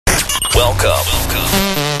Welcome.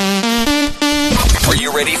 Are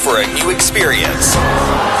you ready for a new experience?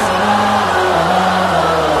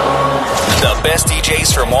 The best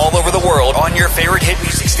DJs from all over the world on your favorite hit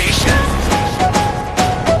music station.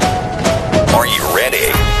 Are you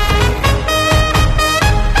ready?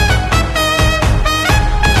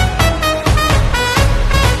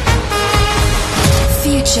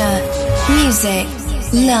 Future, music,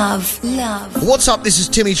 love. What's up? This is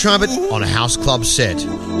Timmy Trumpet on a house club set.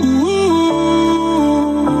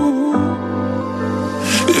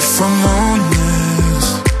 If I'm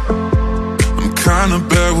honest, I'm kinda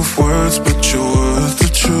bad with words, but you're worth the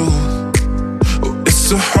truth. Oh, it's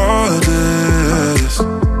the hardest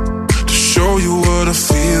to show you what I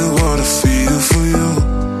feel for you.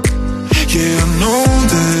 Yeah, I know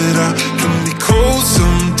that I can be cold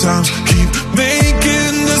sometimes, keep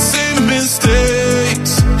making the same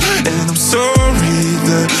mistakes. And I'm sorry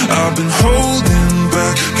that I've been holding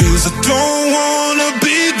back, 'cause I don't wanna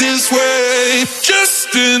be this way.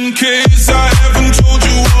 Just in case I haven't told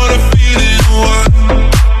you what I'm feeling, what?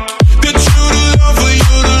 That you're the lover,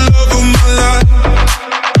 you're the love of my life.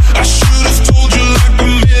 I should have told you like a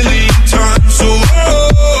million times. So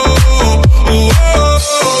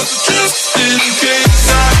just in case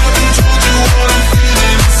I haven't told you what I'm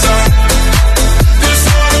feeling inside. There's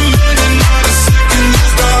not a minute, not a second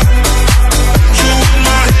goes by. You in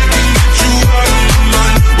my head can get you out of my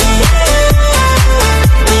mind.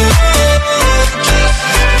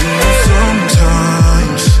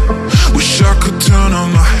 Sometimes wish I could turn on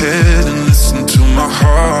my head and listen to my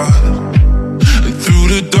heart. And through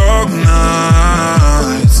the dark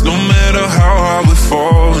nights, no matter how hard we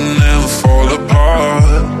fall, we never fall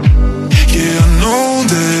apart. Yeah, I know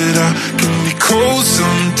that I can be cold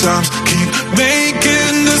sometimes, keep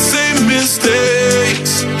making the same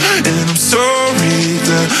mistakes. And I'm sorry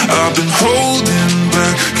that I've been holding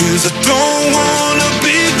back, 'cause I don't wanna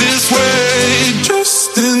be this way.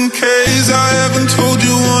 Just in case I haven't told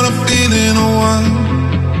you what I'm feeling a while.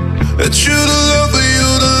 That you're the lover,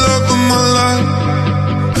 you're the love of my life.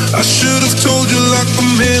 I should have told you like a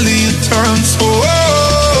million times.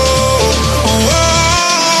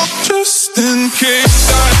 Just in case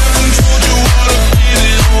I haven't told you what I'm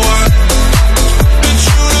feeling a while. That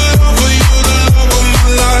you're the lover, you're the love of my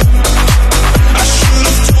life. I should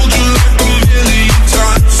have told you like a million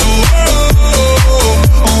times.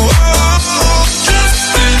 Just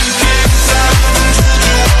in case I haven't told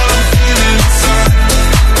you what I'm feeling inside.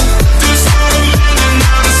 There's not a minute,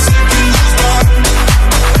 not a second goes by.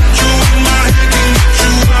 You in my head can get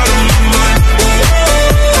you out of my mind.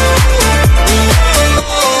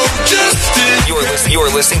 Just in You're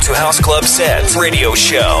listening to House Club Sets Radio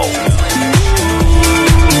Show.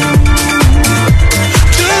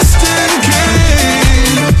 Just in case.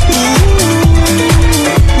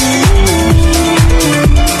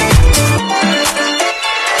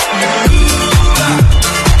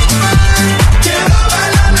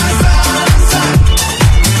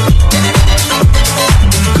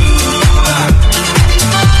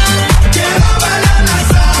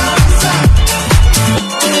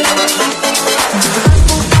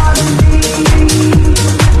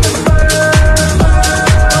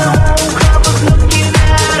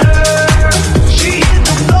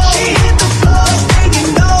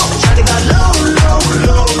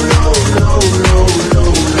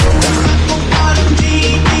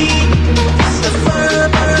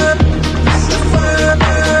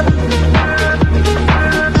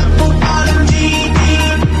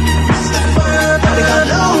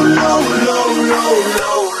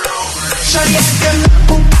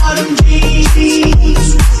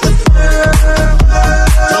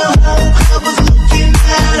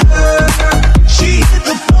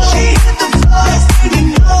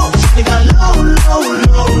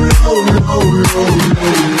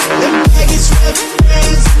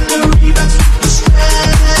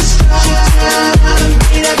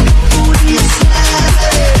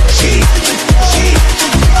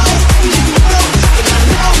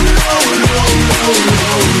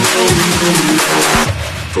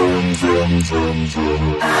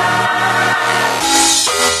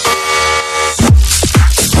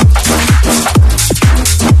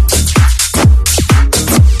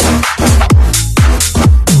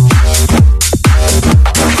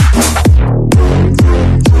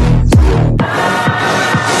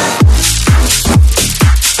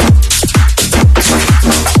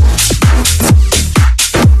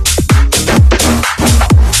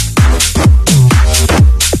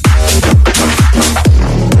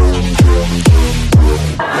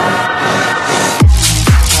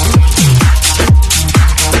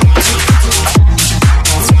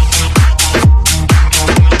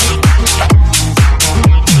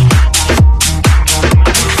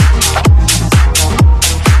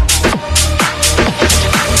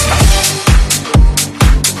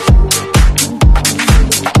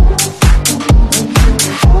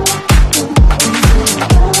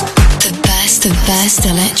 best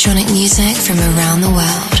electronic music from around the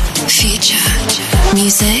world. Future.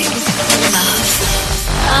 Music. Love.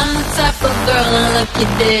 I'm the type of girl to look you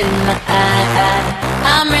dead in the eye.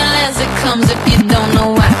 I'm real as it comes if you don't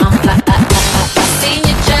know why I'm fly. Seen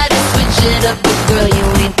you try to switch it up, but girl, you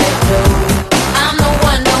ain't that dope. I'm the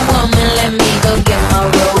Wonder Woman, let me go get my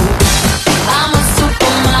robe. I'm a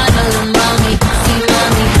supermodel and mommy, see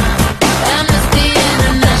mommy. Amnesty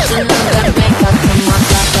International, got makeup in my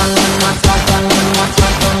top, on my top, on my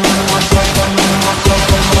top, on my top, on my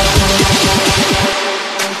top, on my top.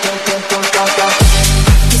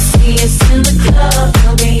 You see us in the club,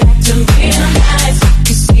 we'll be acting real nice.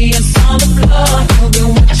 You see us on the floor, we'll be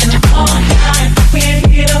watching all night. We ain't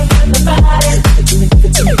here to put the body.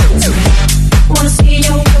 Wanna see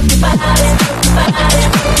you with your body, body, body.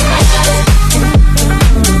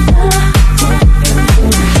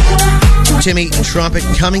 Timmy Trumpet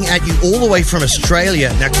coming at you all the way from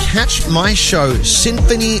Australia. Now catch my show,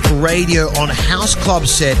 Symphony Radio, on House Club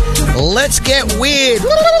Set. Let's get weird.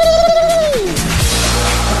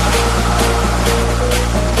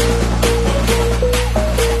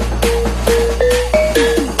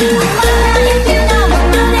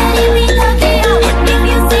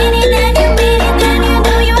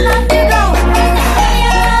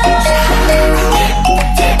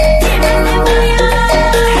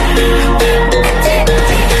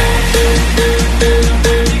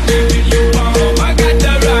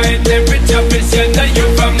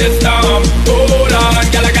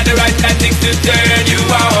 Turn you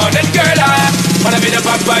on, and girl, I wanna be the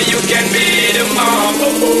papa, you can be the mom.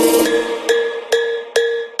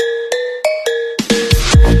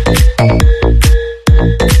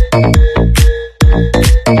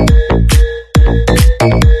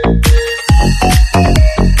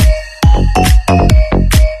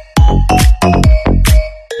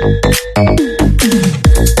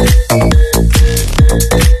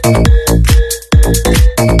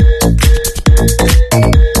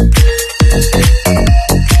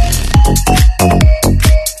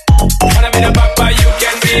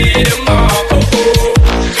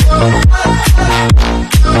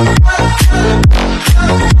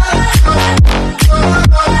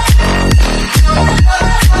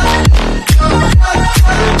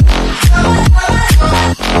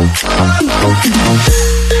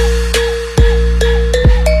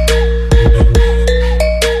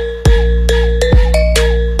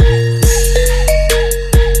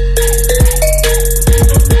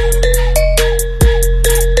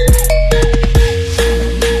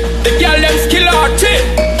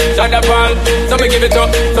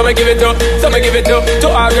 To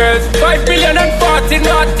our girls, 5 billion and 40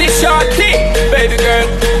 naughty shorty. Baby girl,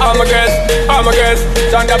 all my girls,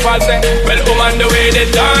 Thunderball say, well, on the way the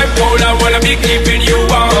time, cold, I wanna be keeping you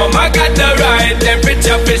warm. I got the right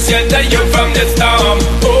temperature for shelter you from the storm.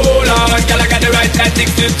 Hold on, girl, I got the right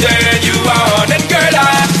tactics to turn you on. And girl,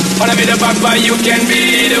 I wanna be the papa, you can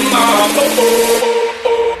be the mom.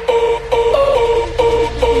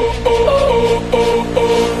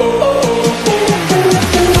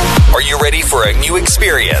 Are you ready for a new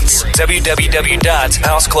experience?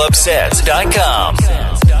 www.houseclubsets.com.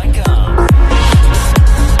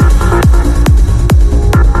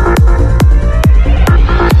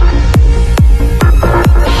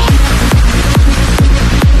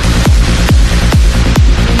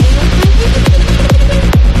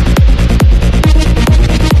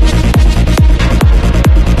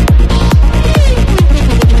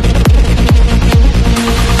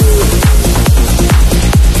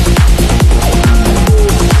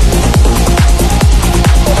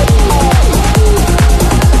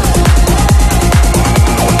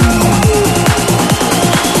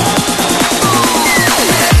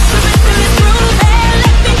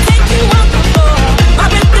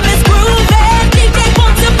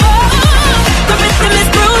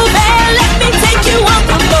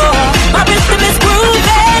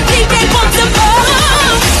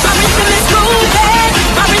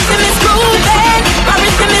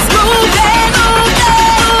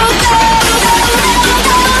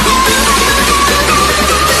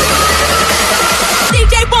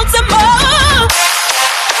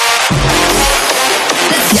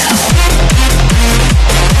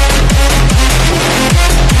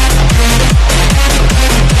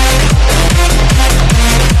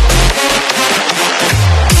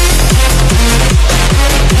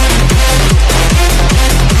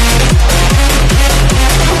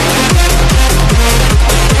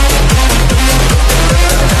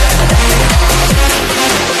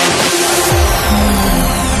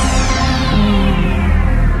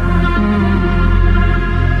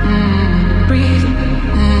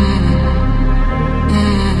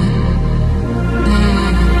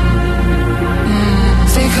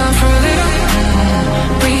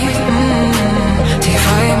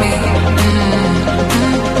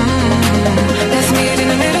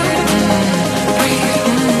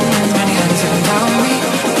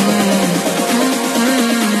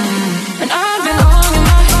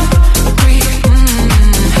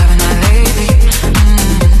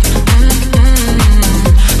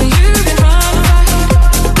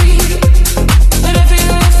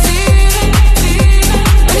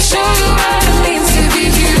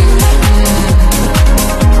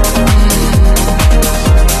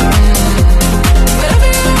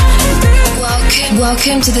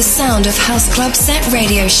 Welcome to the Sound of House Club Set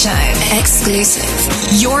radio show. Exclusive.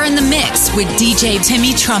 You're in the mix with DJ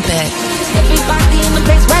Timmy Trumpet. Everybody in the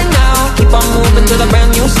place right now, keep on moving to the brand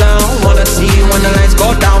new sound. Wanna see you when the lights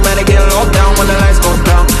go down, better get low down when the lights go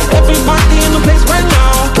down. Everybody in the place right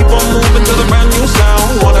now, keep on moving to the brand new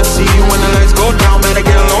sound. Wanna see you when the lights go down, better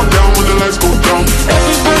get low down when the lights go down.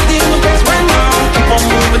 Everybody in the place right now, keep on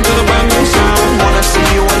moving to the brand new sound. Wanna see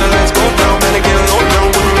you when the lights go down, better get low down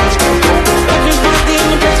when the lights go down. Everybody in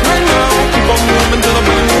the place right now, keep on moving to the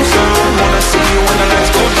brand new sound. Wanna see you when the lights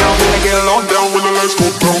go down, better get low down when the lights go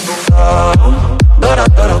down. Wanna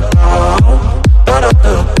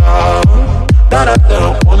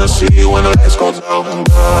see you when the lights go down.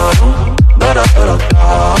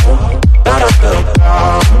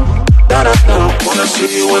 Wanna see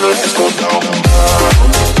you when the lights go down.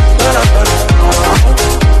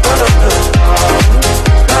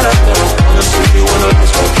 Wanna see you when the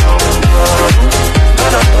lights go down.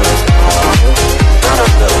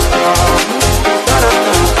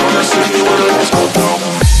 Wanna see you when the lights go down.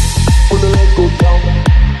 When the lights go down.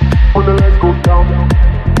 When the lights go down.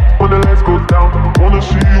 When the lights go down. Wanna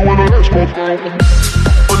see you when the lights go down.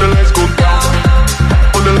 When the lights go down.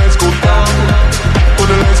 When the lights go down. When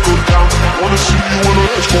the lights go down. Wanna see you when the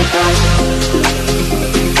lights go down.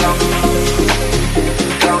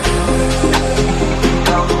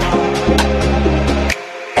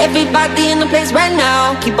 Everybody in the place right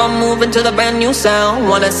now, keep on moving to the brand new sound.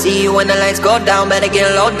 Wanna see you when the lights go down, better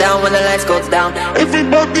get low down when the lights go down.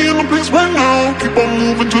 Everybody in the place right now, keep on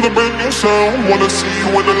moving to the brand new sound. Wanna see you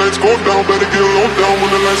when the lights go down, better get low down when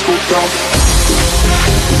the lights go down.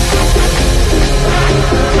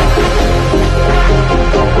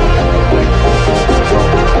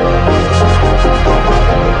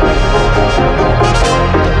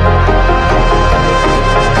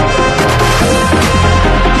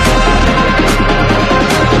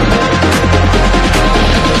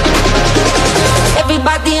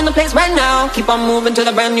 Everybody in the place right now, keep on moving to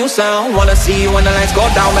the brand new sound. Wanna see you when the lights go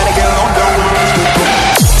down, better get low down when the lights go down.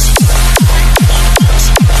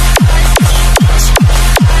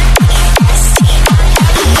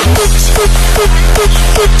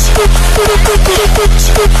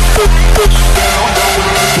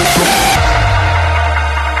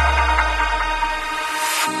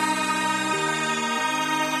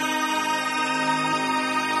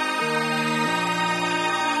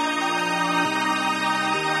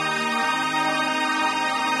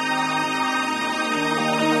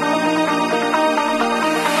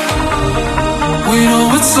 We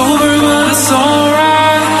know it's over, but it's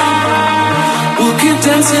alright. We'll keep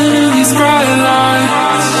dancing in these bright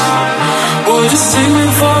lights. We're just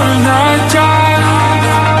singing for a night drive.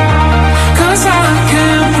 'Cause I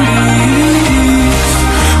can't breathe.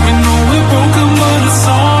 We know we're broken, but it's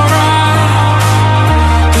alright.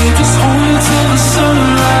 We're just holding till the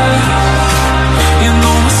sunlight. You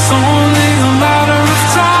know it's only a matter of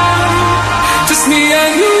time. Just me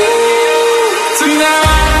and you tonight.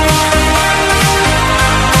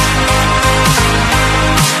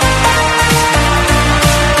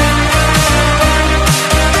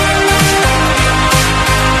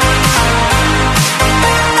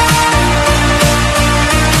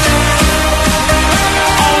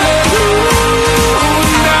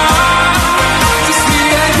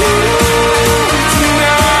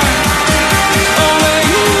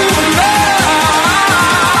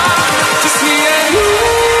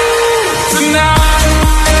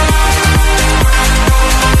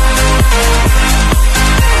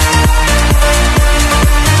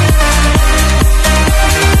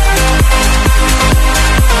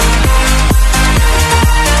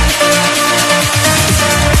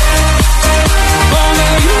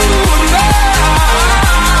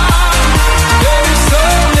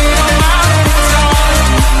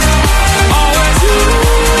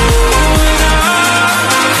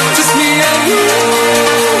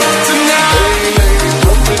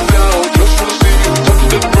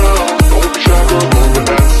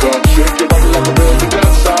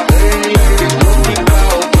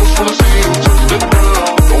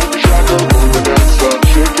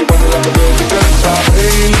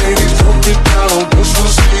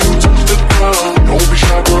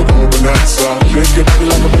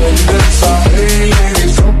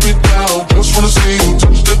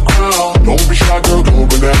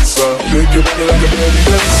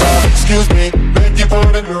 Excuse me, beg your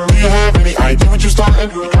pardon, girl. Do you have any idea what you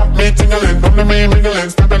starting? You got me tingling, come to me mingling,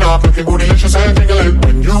 stepping off, looking bootylicious and tingling.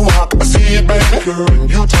 When you walk, I see it, baby, girl. When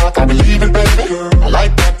you talk, I believe it, baby, girl. I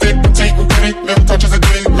like that thick, petite, and pretty, little touches of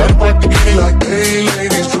ditty. Let it work to get me like, hey,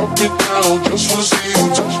 ladies, drop it down. Just wanna see you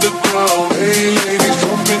touch the ground. Hey, ladies,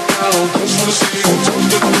 drop it down. Just wanna see you touch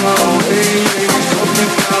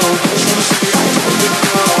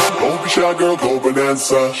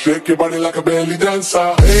bonanza. Shake your body like a belly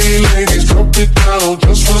dancer. Hey ladies, drop it down.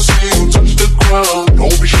 Just wanna see you touch the ground.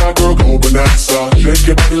 Don't be shy, girl, go bonanza. Shake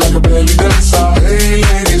your body like a belly dancer. Hey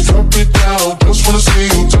ladies, drop it down. Just wanna see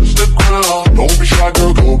you touch the ground. Don't be shy,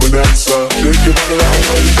 girl, go bonanza. Shake your body like a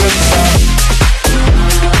belly dancer.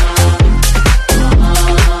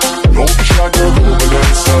 Don't be shy, girl, go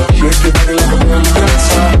bonanza. Shake your body like a belly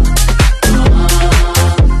dancer.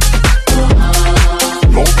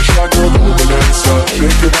 Don't be shy, girl, go bonanza.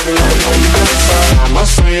 Shake your body like a belly dancer. I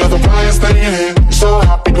must say you're the brightest thing in here. You're so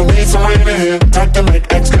hot, people need some rain in here. Time to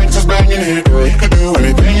make ex-gangsters bang in here. Girl, you can do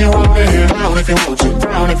anything you want in here. Down if you want to,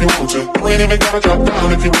 down if you want to. You ain't even gotta drop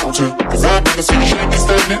down if you want to. Cause I've never seen you shake and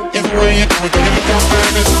stand it. Either way you do it, girl, you can't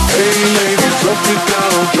stand it. Hey ladies, drop it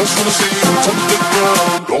down. Just wanna see you touch the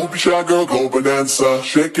ground. Don't be shy, girl, go bonanza.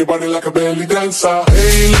 Shake your body like a belly dancer.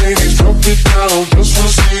 Hey ladies, drop it down. Just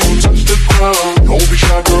wanna see you touch the ground. Don't be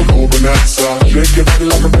shy, girl, go bonanza. Shake your body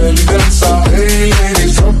like a belly dancer. Hey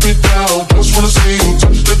ladies, drop it down. Just wanna see you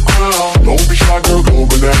touch the ground. Don't be shy, girl, go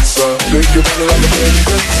bonanza. Shake your body like a belly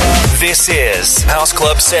dancer. This is House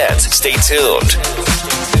Club Set. Stay tuned.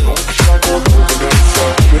 Don't be shy, girl, go bonanza.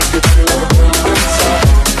 Shake your body like a belly dancer.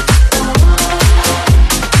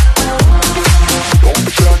 Don't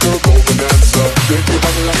be shy, girl, go bonanza. Shake your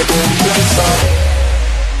body like a belly dancer.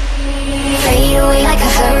 Fade away like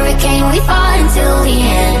a hurricane, we fall until the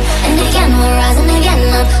end. And again we're rising again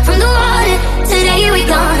up from the water. Today we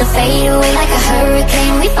gonna fade away like a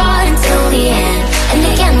hurricane, we fall until the end. And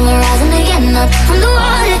again we're rising again up from the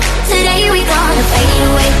water. Today we gonna fade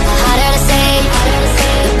away. The harder to say,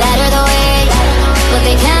 the better the way. But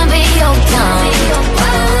they can't be your kind.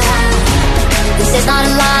 This is not a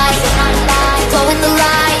lie, flow in the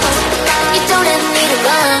light. You don't ever need to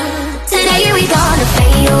run. Today we gonna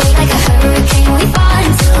fade away like a hurricane, we fall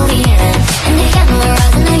until the end. And again we're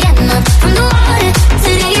rising again up from the water.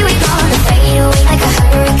 Today we gonna fade away like a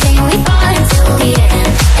hurricane, we fall until the end.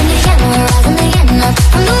 And again we're rising again up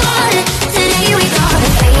from the water. Today we gonna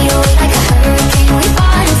fade away like a hurricane, we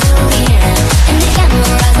fall until the end. And again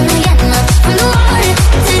we're rising again up from the water.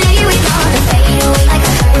 Today we gonna fade away like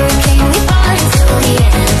a hurricane, we fall until the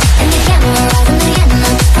end. And again we're rising again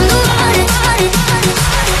up from the water.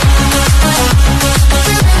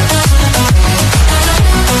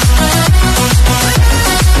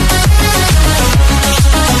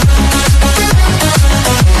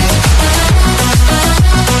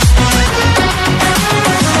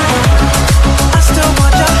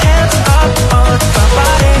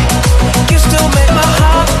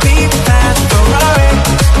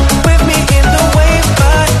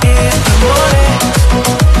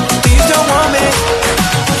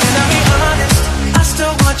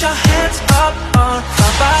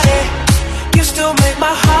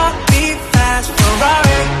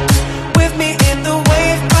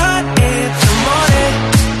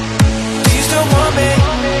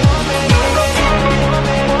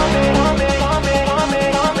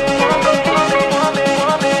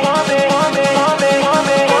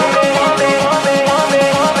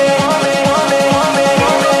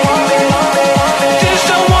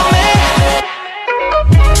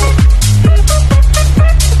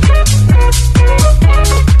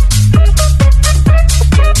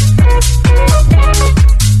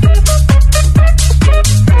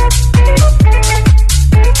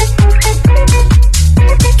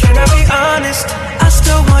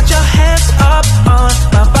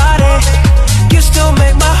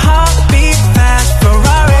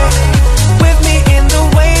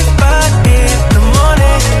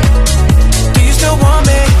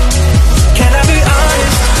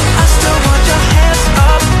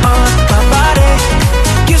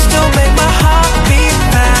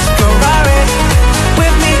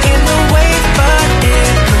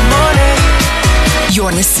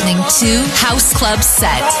 House Club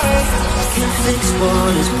Set. Can't fix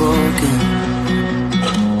what is broken.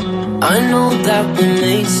 I know that we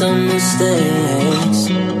made some mistakes.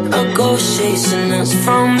 A ghost chasing us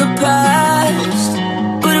from the past,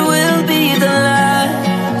 but it will be the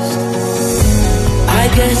last. I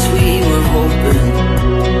guess we were hoping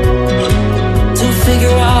to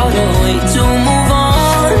figure out a way to move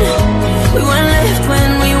on. We went left when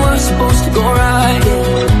we were supposed to go right.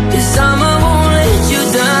 This time I won't let you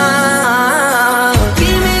down.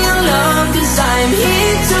 I'm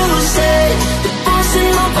here to stay. The pulse in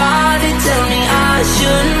my body tell me I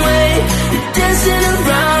shouldn't wait. You're dancing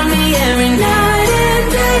around me every night and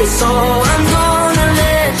day. So I'm gonna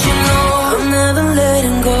let you know I'm never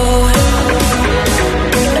letting go.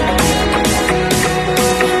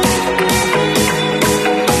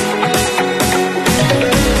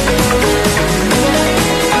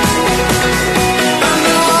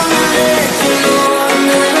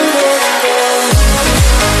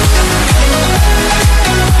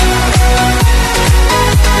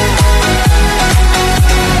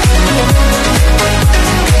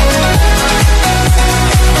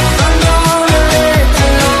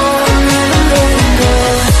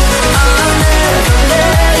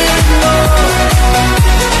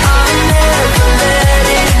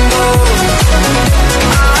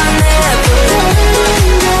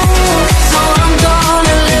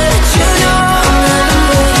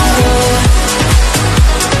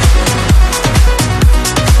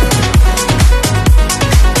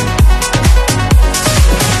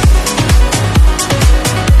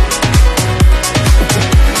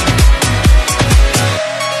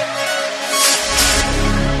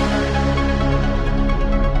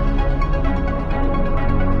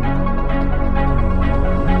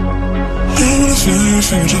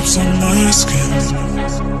 lips on my skin.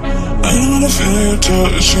 I don't wanna feel your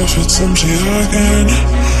touch if it's empty again.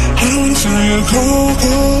 I don't wanna feel your cold,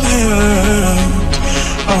 cold hand.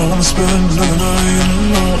 I don't wanna spend another night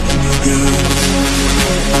alone again.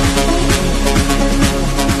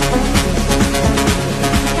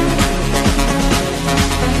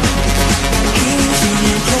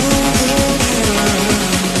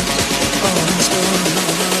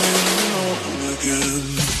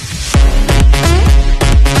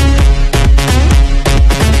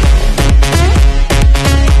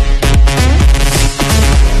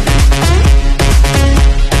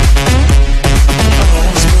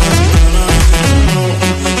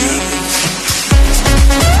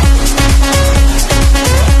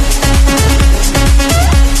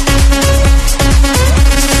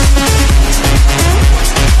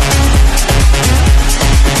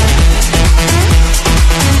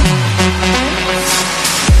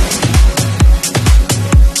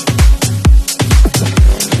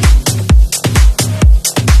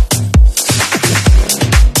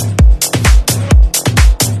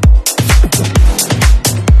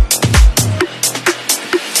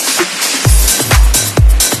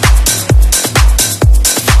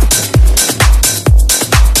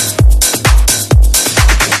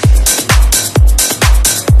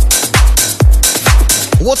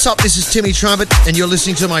 What's up? This is Timmy Trumpet, and you're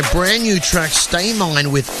listening to my brand new track, Stay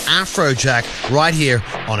Mine, with Afrojack, right here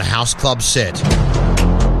on a House Club set.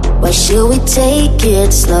 Why should we take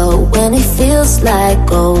it slow when it feels like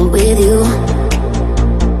gold with you?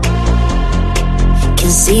 Can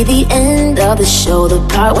see the end of the show, the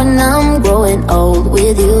part when I'm growing old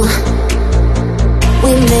with you.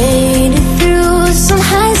 We made it through some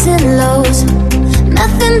highs and lows,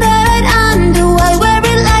 nothing that I'd undo. I wear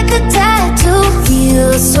it like a tattoo.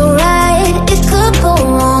 Feels so right, it could go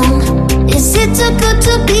wrong. Is it too good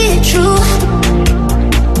to be true?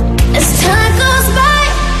 As time goes by,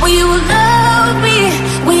 will you love me?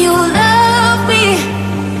 Will you love me?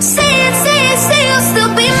 Say it, say it, say you'll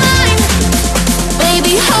still be mine.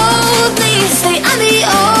 Baby, hold me, say I'm the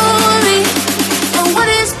only. And what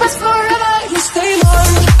is best forever, you stay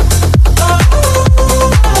mine.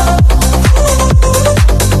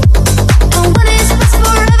 And what is best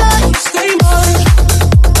forever, you stay mine.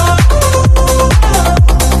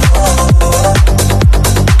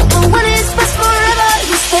 And what is best forever,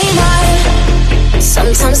 you stay mine.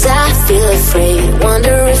 Sometimes I feel afraid,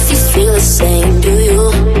 wonder if you feel the same, do you?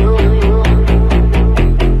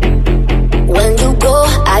 When you go,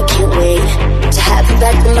 I can't wait to have you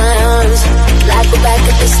back in my arms, like we're back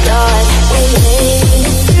at the start. We made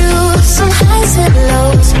it through some highs and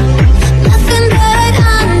lows, nothing that I'd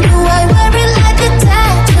undo. I wear it like a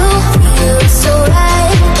tattoo. Feels so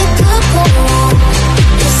right, it could go wrong.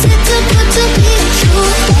 Is it too good to be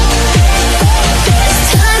true? As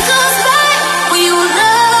time goes by, will you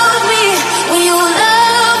love me? Will you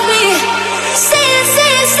love me? Say it,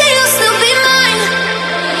 say it, say you'll still be mine.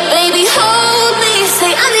 Baby, hold me,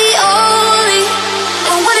 say I'm the only.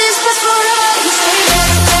 And what is best forever, you stay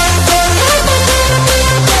mine. And what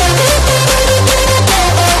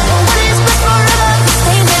is best forever, you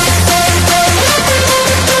stay mine.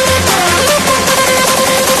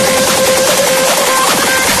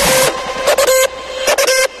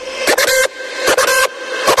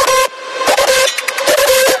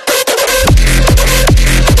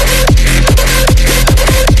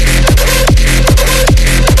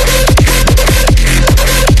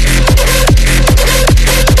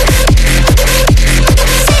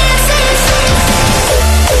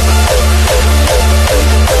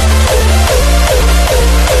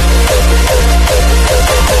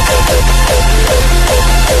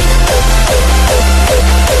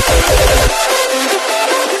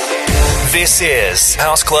 This is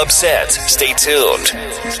House Club Set. Stay tuned.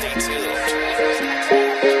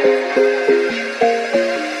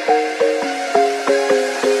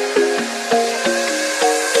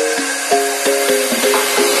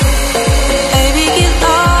 Baby, get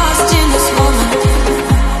lost in this moment,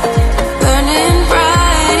 burning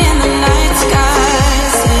bright in the night sky.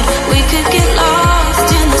 Said we could get lost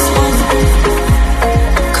in this moment,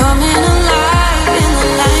 coming alive in the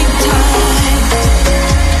nighttime.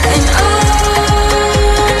 And oh no,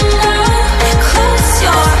 close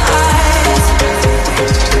your eyes.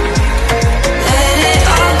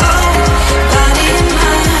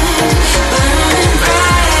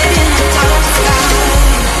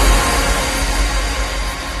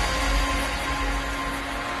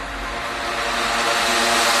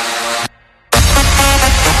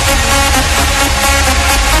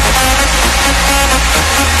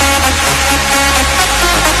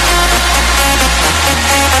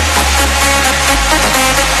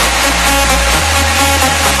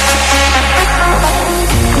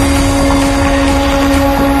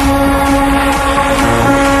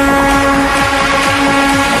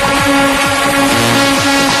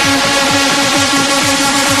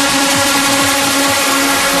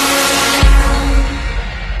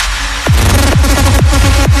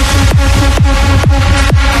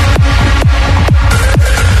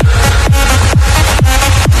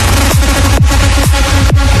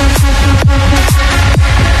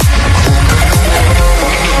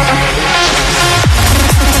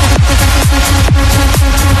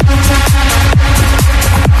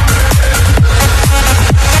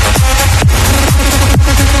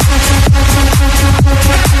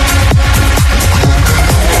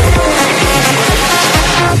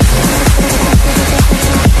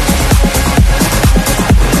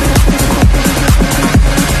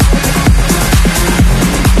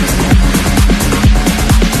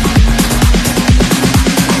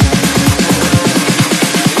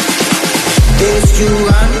 Taste you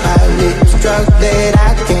on my lips, drug that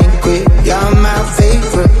I can't quit. You're my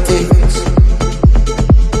favorite fix.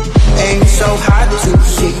 Ain't so hard to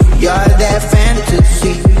see. You're that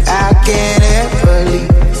fantasy I can't ever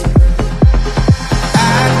leave.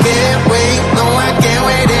 I can't wait, no I can't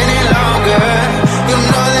wait any longer. You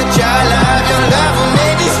know that your love will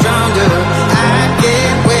make me stronger. I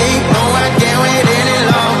can't wait, no I can't wait any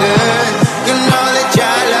longer. You know that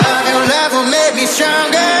your love will make me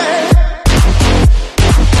stronger.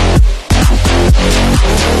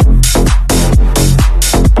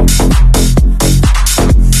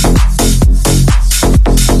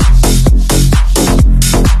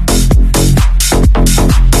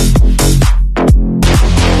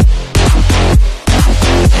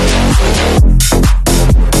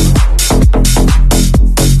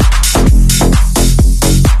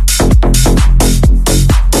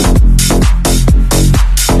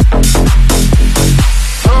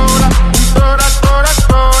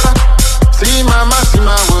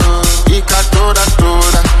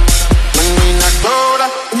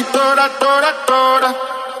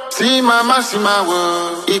 Si my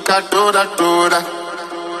world, ika toda toda.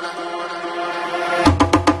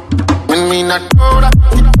 When me not toda,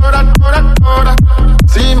 toda toda toda.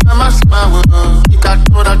 Si my world, ika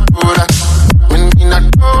toda toda. When me not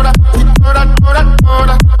toda, toda toda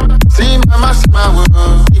toda. Si my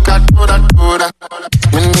world, ika toda toda.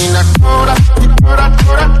 When me not toda, toda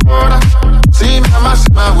toda toda. Si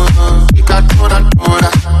my world, ika toda toda.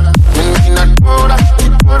 When me not toda,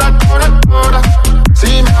 toda toda toda.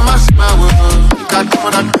 See my world, got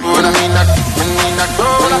toda toda. When me not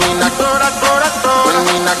toda, when me not toda toda toda. When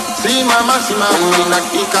me not see my when me not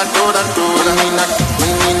got toda toda. When me not toda,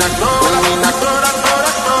 when me not toda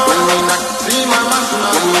toda toda. When me not see my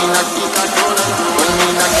when me not got toda toda. When me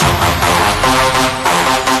not see my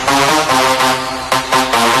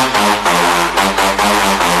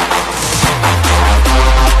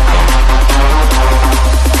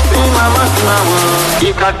world,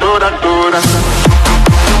 got toda toda.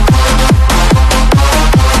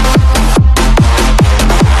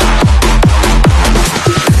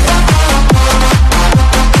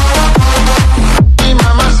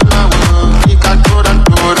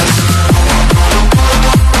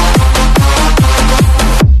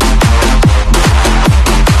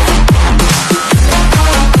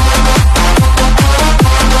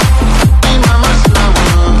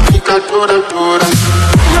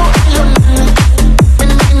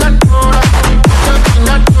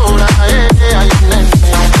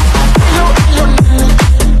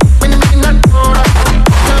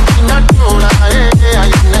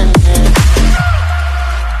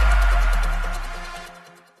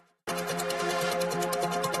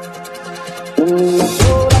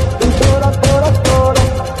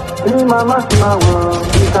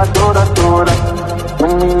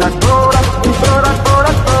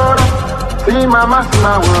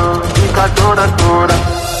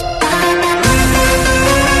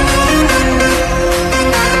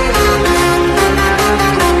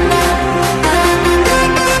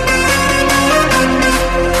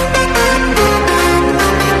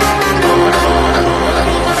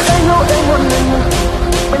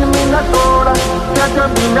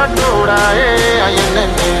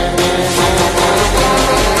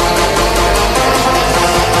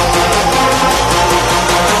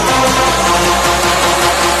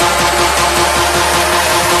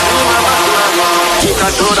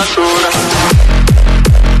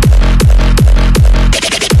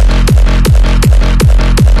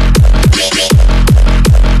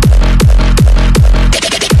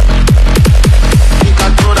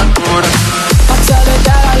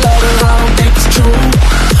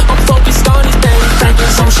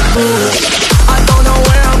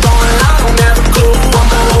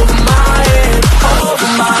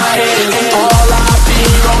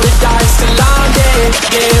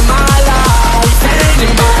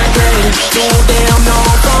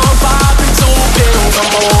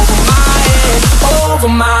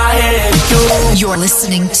 You're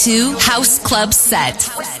listening to House Club Set.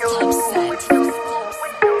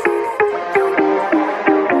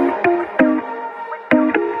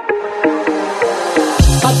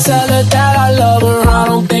 I tell her that I love her, I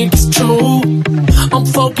don't think it's true. I'm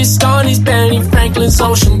focused on these Benny Franklin's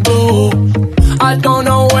ocean blue. I don't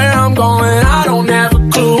know where I'm going, I don't have a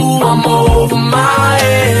clue. I'm over my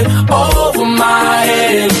head, over my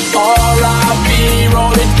head. R.I.P.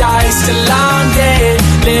 roll the dice till I'm dead.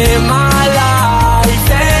 Live my life,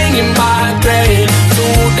 hanging by a thread.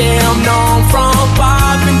 Too damn known from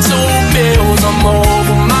popping 2 bills. I'm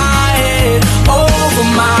over my head, over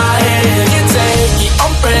my head. You take it,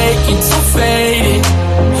 I'm breaking, too faded.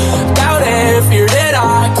 Doubt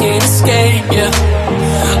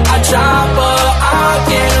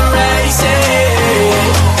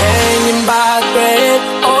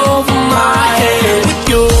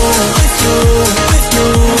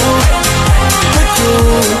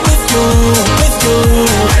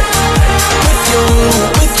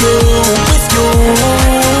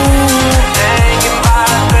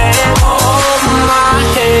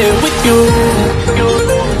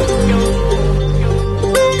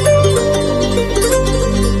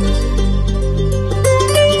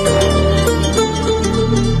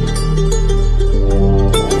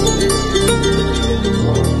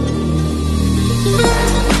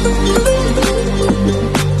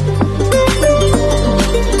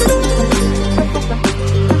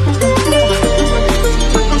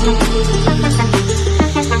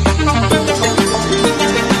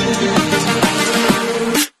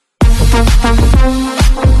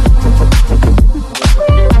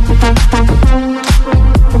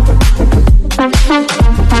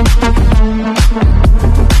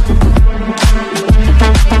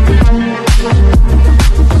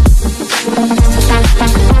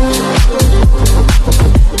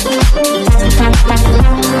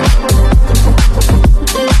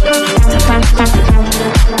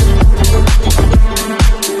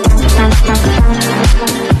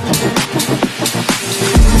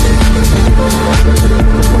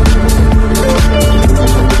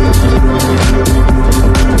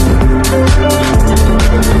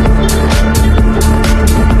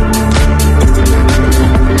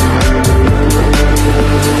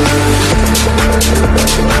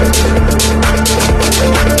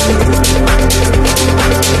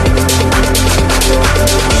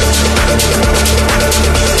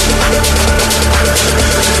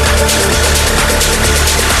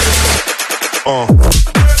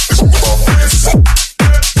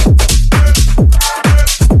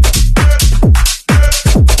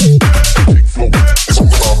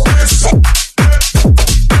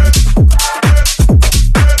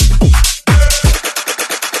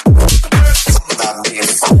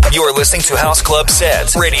You're listening to House Club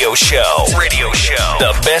Sets Radio Show.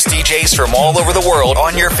 The best DJs from all over the world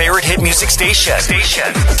on your favorite hit music station. Calling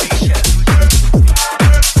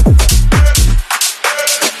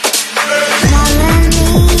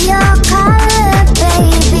me your color,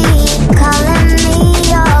 baby. Calling me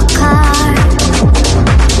your car.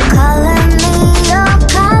 Calling me your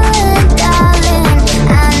color, darling.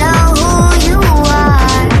 I know who you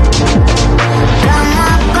are. Come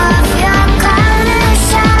up off your color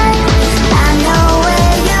side. I know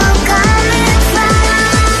where you're coming from.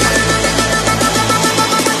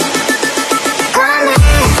 Call me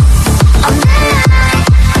on the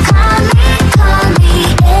line. Call me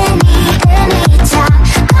anytime.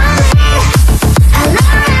 Call me a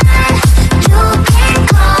line. You can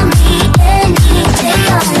call me any day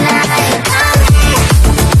or night. Call me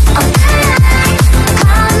on the line.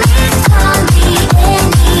 Call me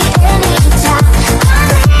anytime. Call me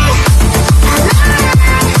a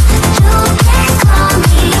line. You can call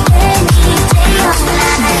me any day or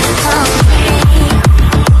night. Call me.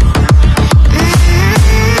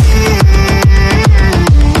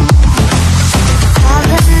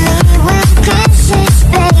 Cover me with kisses,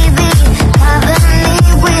 baby. Cover me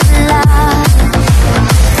with love.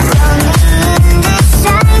 Roll me in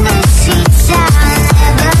designer sheets.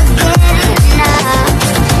 I'll never get enough.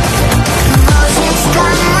 Emotions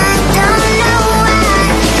come, I don't know why.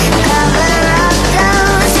 Cover up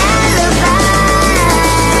those alibis.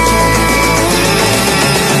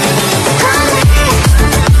 Call me on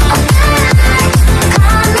the line.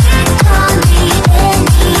 Call me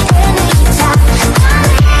anytime. Call me a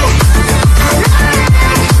line.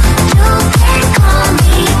 You can call me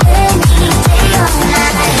any day or night. Call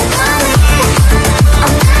me on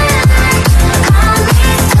the line.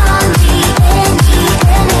 Call me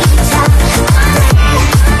anytime. Call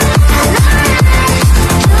me a line.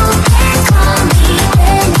 You can call me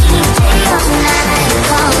any day or night.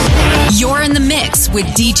 Call me. You're in the mix with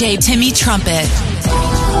DJ Timmy Trumpet.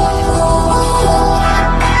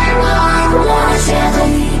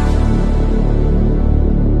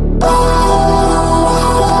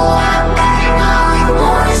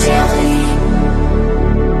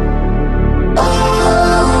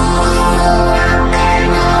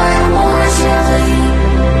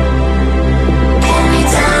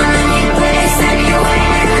 Anytime, any place,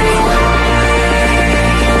 anywhere,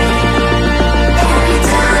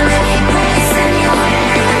 anytime, any place,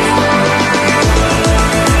 anywhere,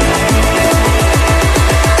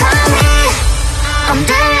 Call me on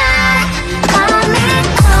the line. Call me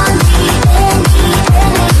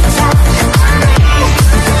anytime.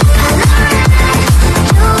 Call me a line.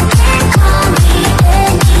 You can call me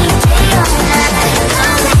any day or night. Call me on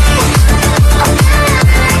the line. Call me anytime. Call me a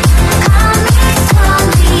line. You can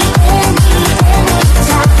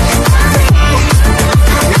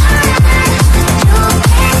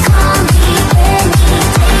call me any day or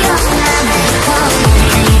night. Call me.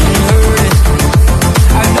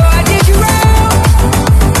 I know I did you wrong,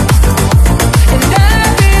 and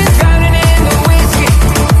I've been drowning in the whiskey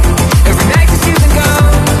every night that you've been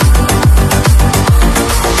gone.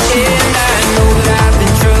 And I know that I've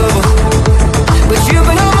been trouble, but you've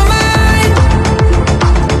been on my mind.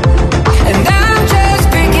 And I'm just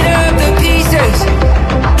picking up the pieces,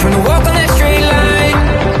 trying to walk on that straight line.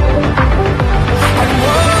 I've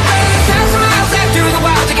walked 1,000 miles out through the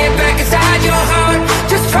wild to get back inside your heart,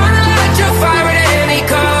 just trying to light your fire at any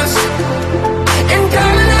cost. And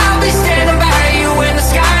darling, I'll be standing by you when the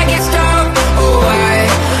sky gets dark. Oh,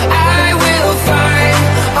 I will find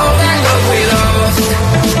all that love we lost.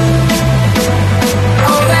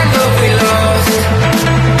 All that love we lost.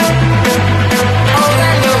 All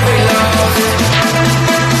that love we lost.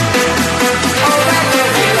 All that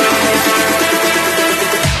love we lost.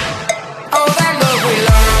 All that love we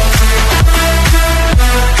lost.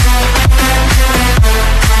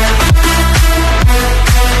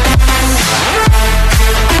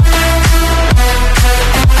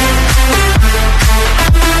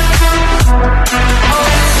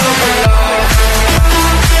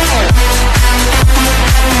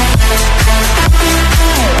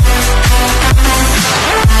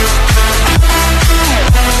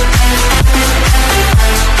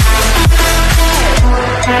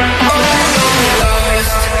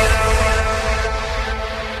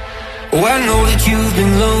 Oh, I know that you've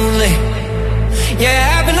been lonely.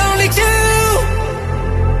 Yeah, I've been lonely too.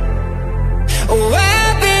 Oh,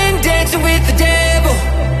 I've been dancing with the devil.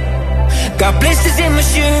 Got blisters in my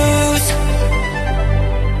shoes.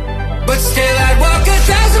 But still I'd walk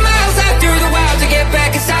 1,000 miles out through the wild to get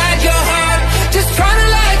back inside your heart, just trying to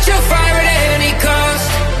light your fire at any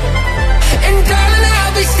cost. And darling,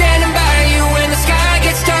 I'll be standing by you when the sky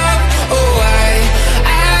gets dark.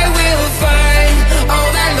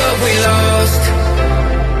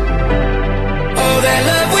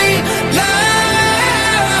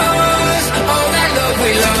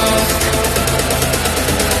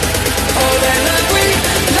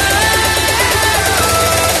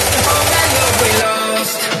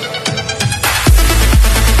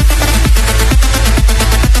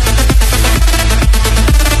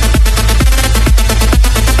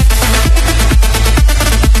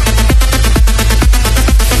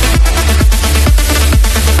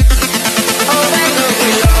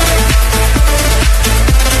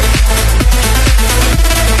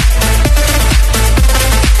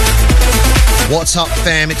 What's up,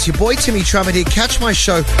 fam? It's your boy Timmy Trumpet here. Catch my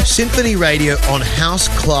show, Symphony Radio, on House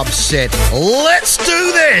Club Set. Let's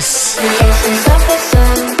do this!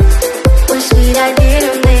 Was sweet, I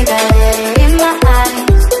didn't think I had it in my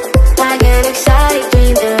eyes. I get excited,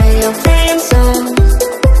 dream the radio playing songs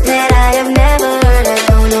that I have never heard. I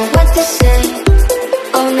don't know what to say.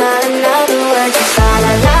 Oh, not another word, just la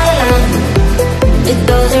la la la. It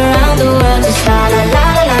goes around the world, just la la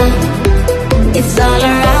la la. It's all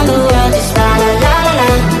around the world, just la la la la.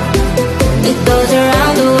 It goes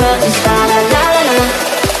around the world, just la la la la.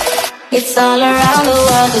 It's all around the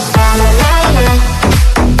world, just la la la la.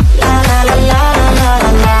 La la la la la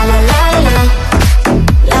la la la la la.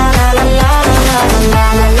 La la la la la la la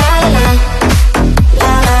la la la.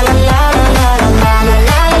 La la la la la la la la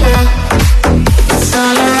la la. It's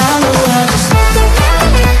all around the world, just la la la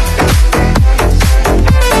la.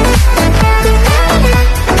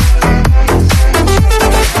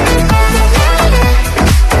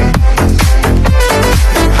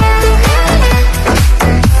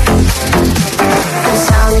 That's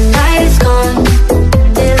how the night is gone.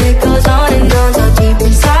 Till it goes on and on, so deep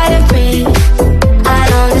inside of me. I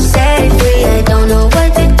long to set it free, I don't know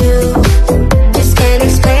what to do. Just can't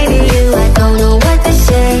explain to you, I don't know what to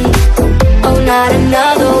say. Oh, not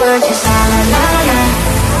another word, just la la la la.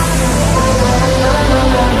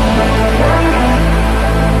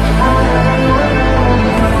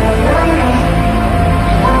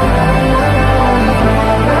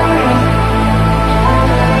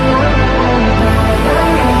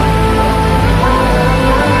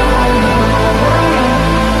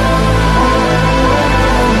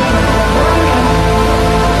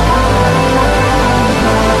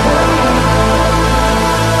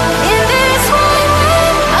 In this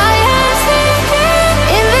moment, I am sinking.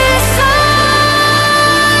 In this silence,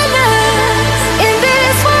 in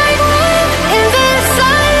this white room, in this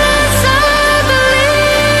silence, I believe.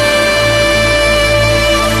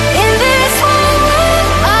 In this moment,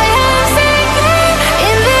 I am sinking.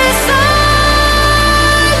 In this silence,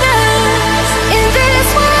 in this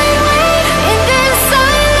white room, in this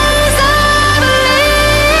silence, I believe.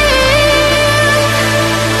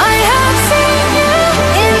 I have seen you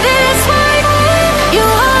in this white room. You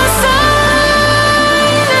are silent.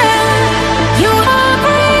 You are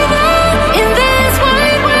breathing in this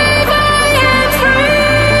white wave. I am free.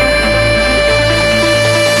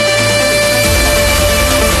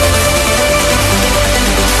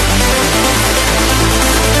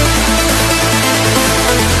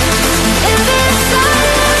 In this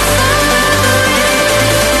silence, I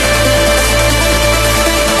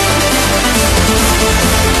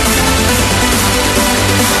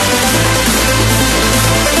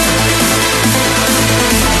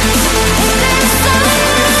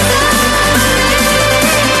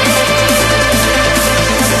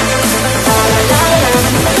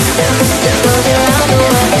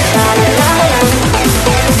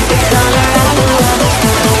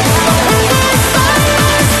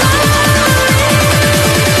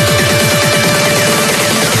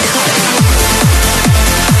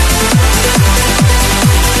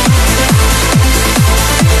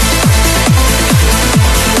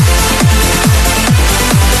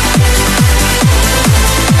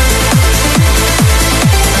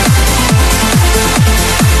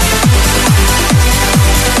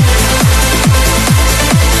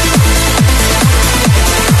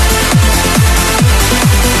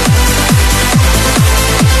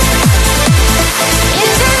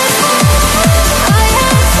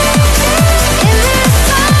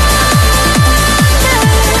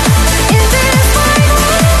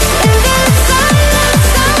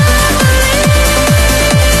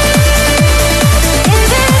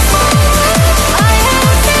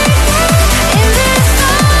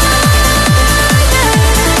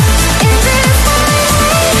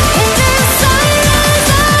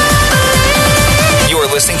You're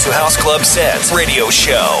listening to House Club Set's radio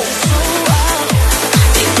show.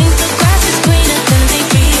 They think the grass is greener than they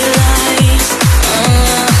realize.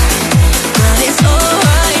 But it's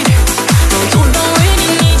alright. No, you don't really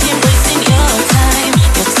need him wasting your time.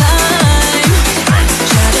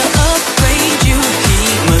 Try to upgrade you, he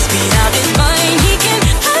must be out his mind. He can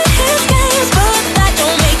hide his games, but that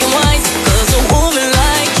don't make him wise. 'Cause a woman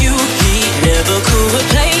like you, he never could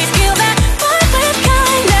replace. Kill that fight with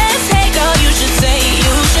kindness. Hey girl, you should say.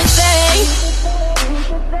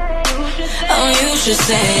 Oh, you should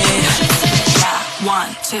say. Yeah,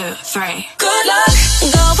 1, 2, 3. Good luck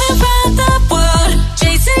going round the world,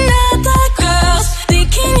 chasing other girls,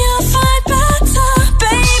 thinking you'll find better,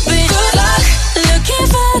 baby. Good luck looking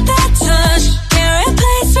for that touch, can't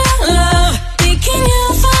replace real love, thinking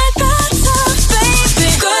you'll find better, baby.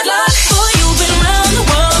 Good luck, boy, you've been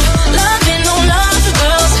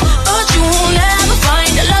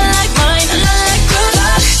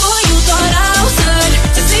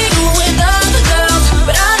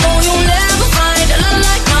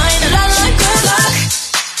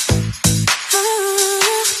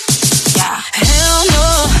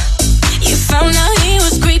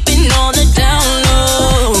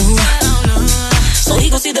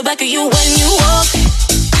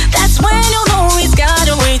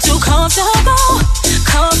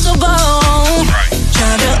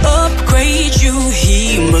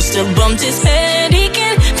must have bumped his head. He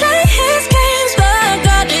can play his games, but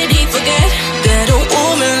God, did he forget that a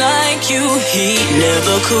woman like you he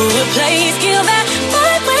never could replace? Kill that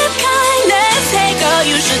fight with kindness. Hey girl,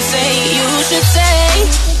 you should say,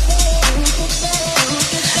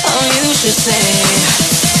 oh, you should say,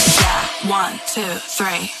 yeah, 1, 2,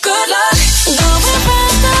 3. Good luck going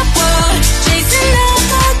around the world, chasing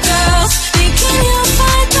other girls, thinking you'll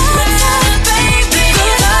find the one, baby.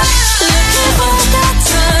 Good luck looking for that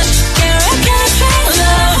touch, can't trace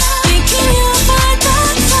love, thinking you'll find the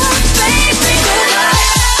one, baby. Good luck.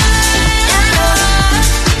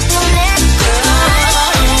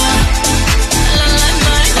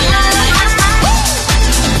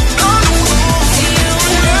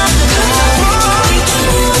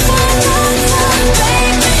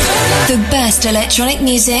 The best electronic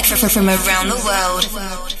music from around the world.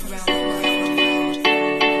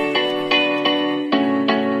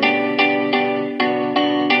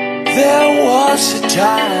 There was a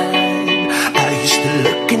time I used to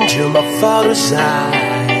look into my father's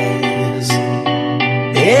eyes.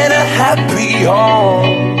 In a happy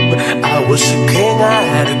home, I was a king, I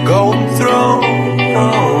had a golden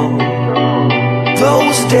throne.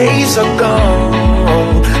 Those days are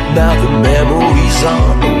gone, now the memories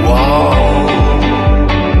on the wall.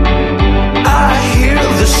 I hear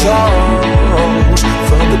the songs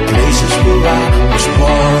from the places where I was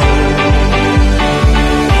born.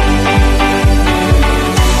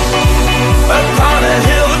 Upon a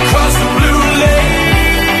hill across the blue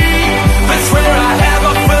lake, that's where I had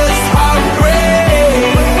my first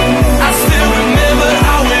heartbreak. I still remember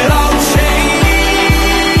how it all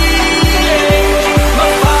changed. My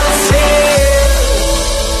father said,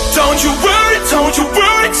 don't you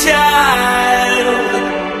worry,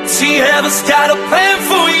 child. See, heaven's got a plan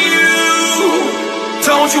for you.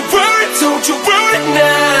 Don't you worry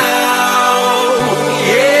now.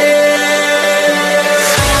 Yeah.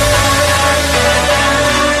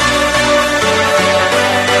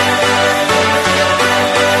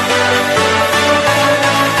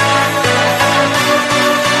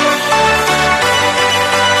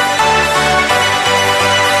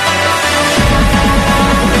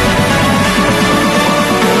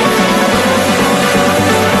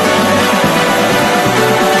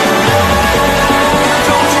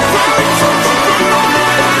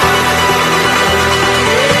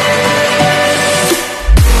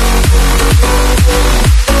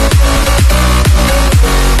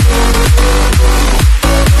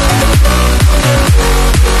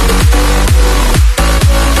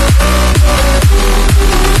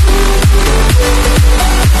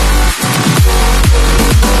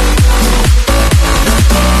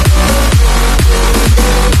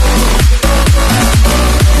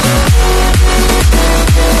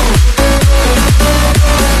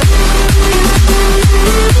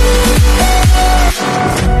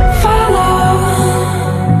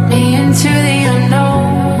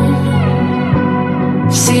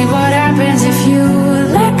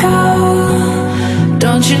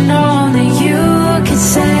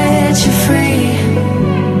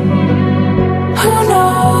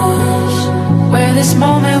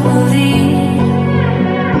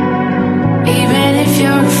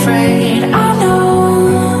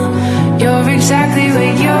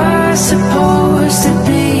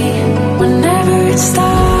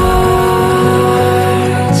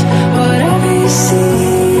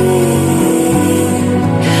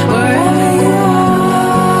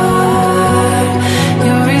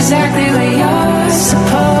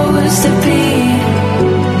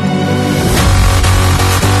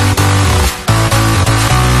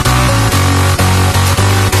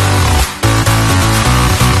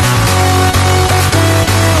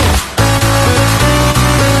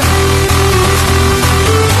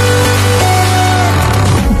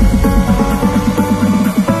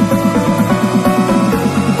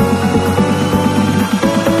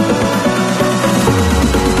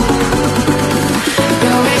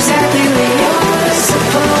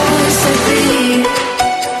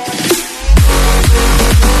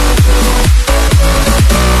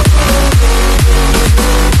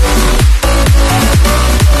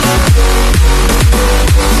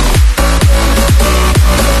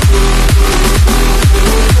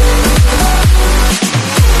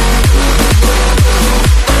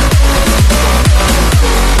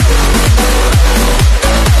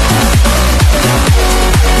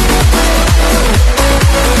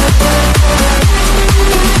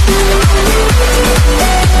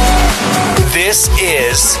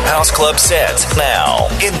 House Club set. Now,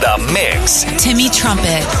 in the mix, Timmy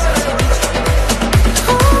Trumpet.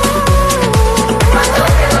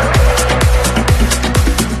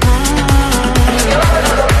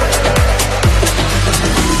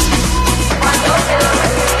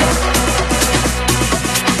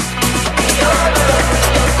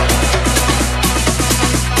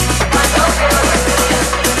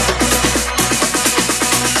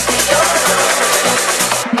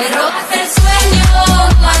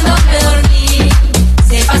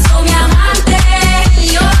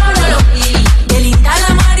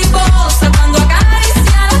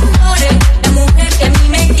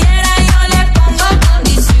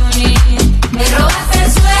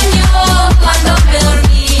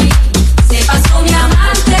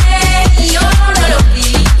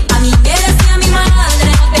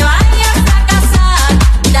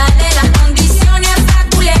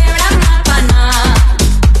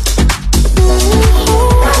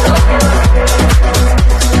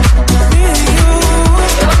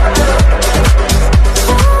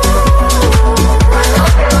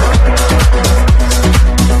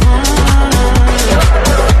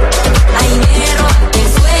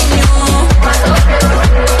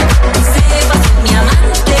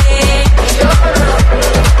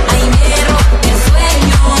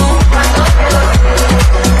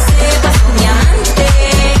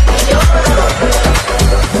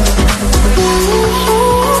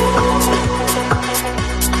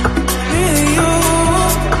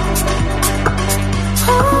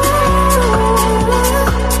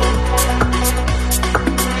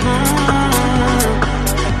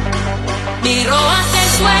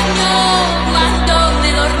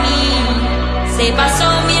 Se pasó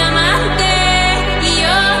mi amante y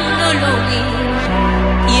yo no lo vi.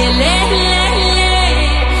 Y él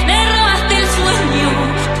me robaste el sueño,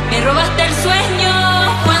 me robaste el sueño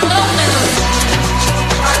cuando me dormí.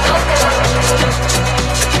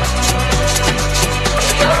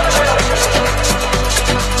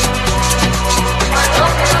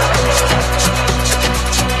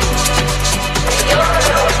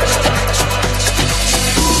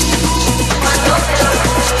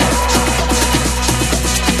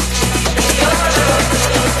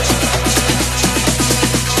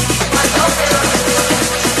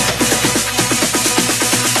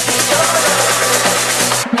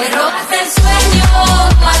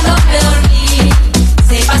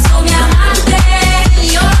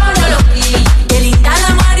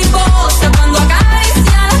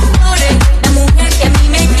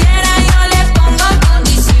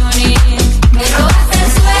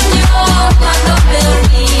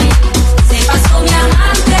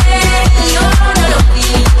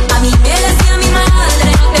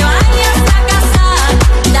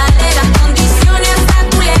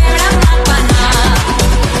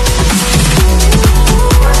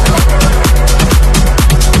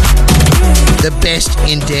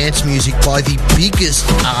 In dance music by the biggest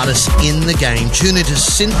artists in the game. Tune into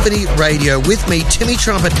Symphony Radio with me, Timmy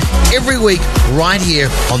Trumpet, every week right here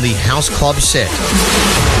on the House Club set.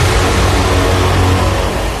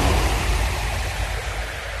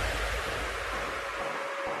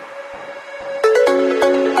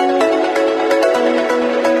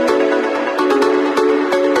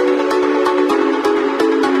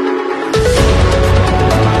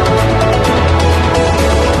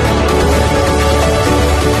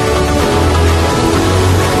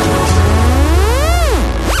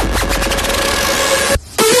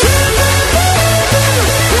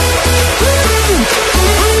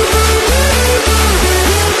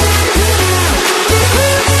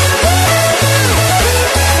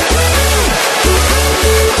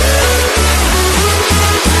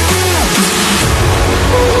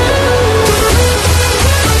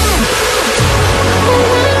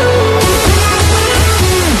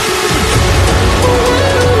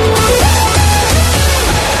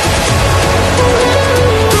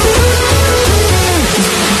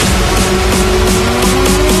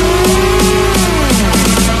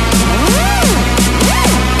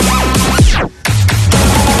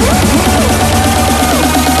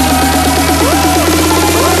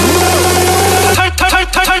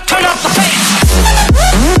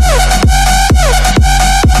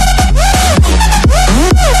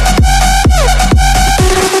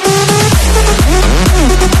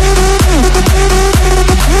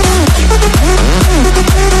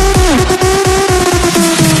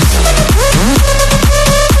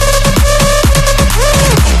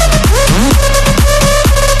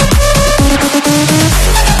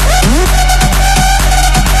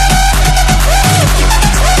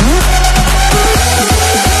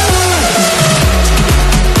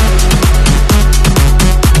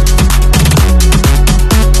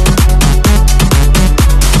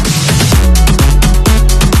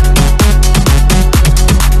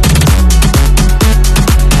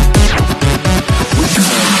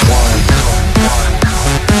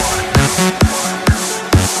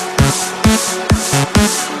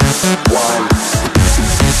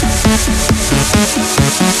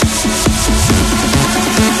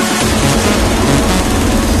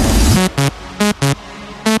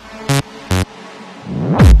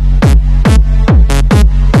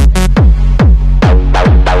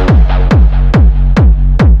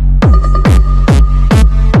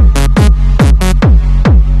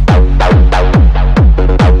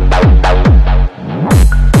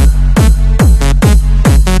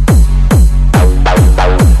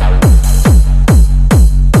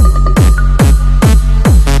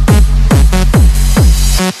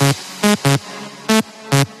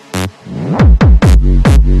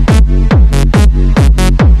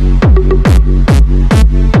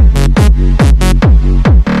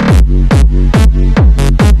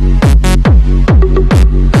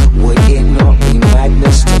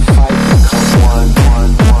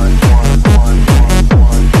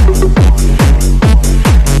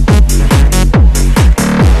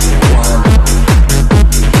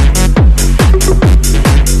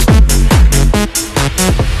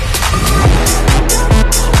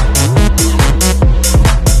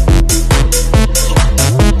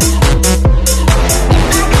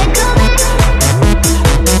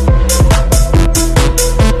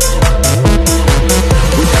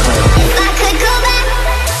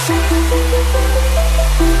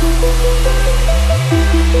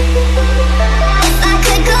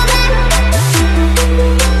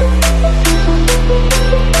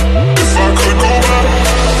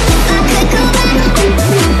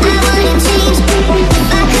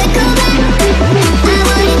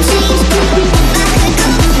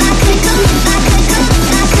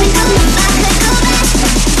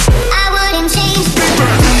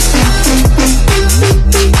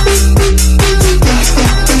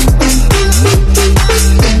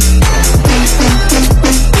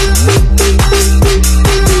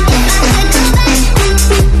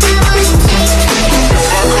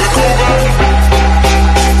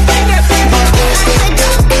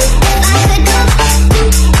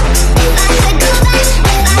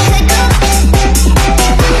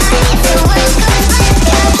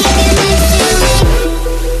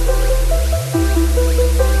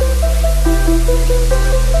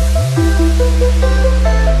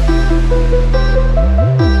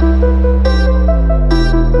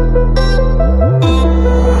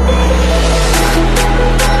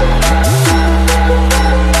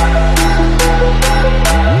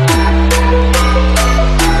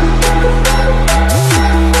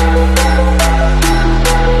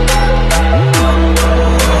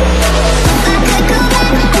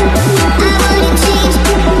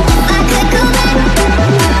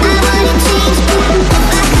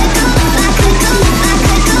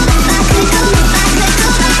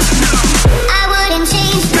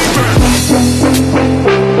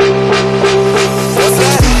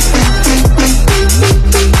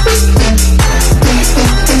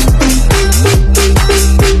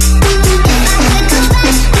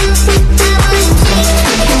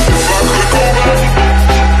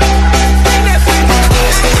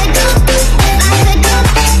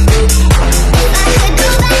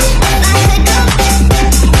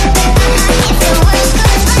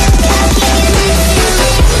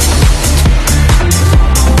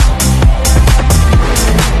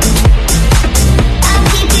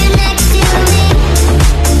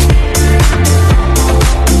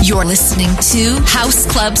 to House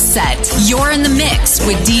Club Set. You're in the mix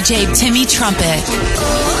with DJ Timmy Trumpet.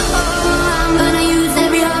 I'm gonna use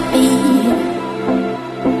every heartbeat.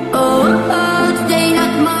 Today,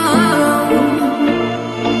 not tomorrow.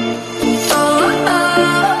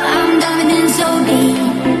 I'm diving in so deep.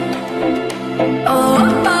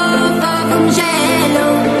 Far from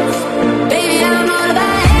shallows. Baby, I'm all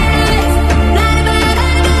about headlights. Blinded by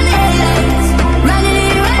headlights. Running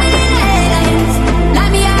in headlights.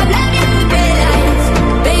 Light me up with headlights.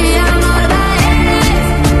 Baby, I'm all about headlights.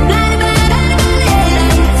 Blinded by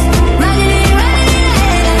headlights. Running in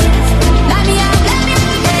headlights. Light me up with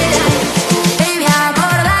headlights. Baby, I'm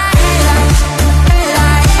all about headlights.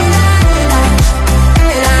 Headlights, headlights,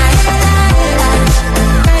 headlights, headlights, headlights,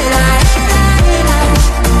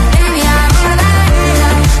 headlights. Baby, I'm all about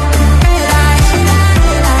headlights. Headlights, headlights,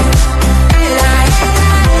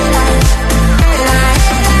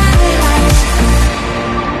 headlights.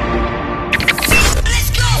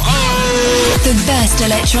 The best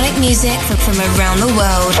electronic music from around the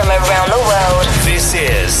world. This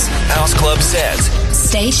is House Club Set.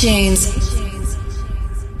 Stay tuned.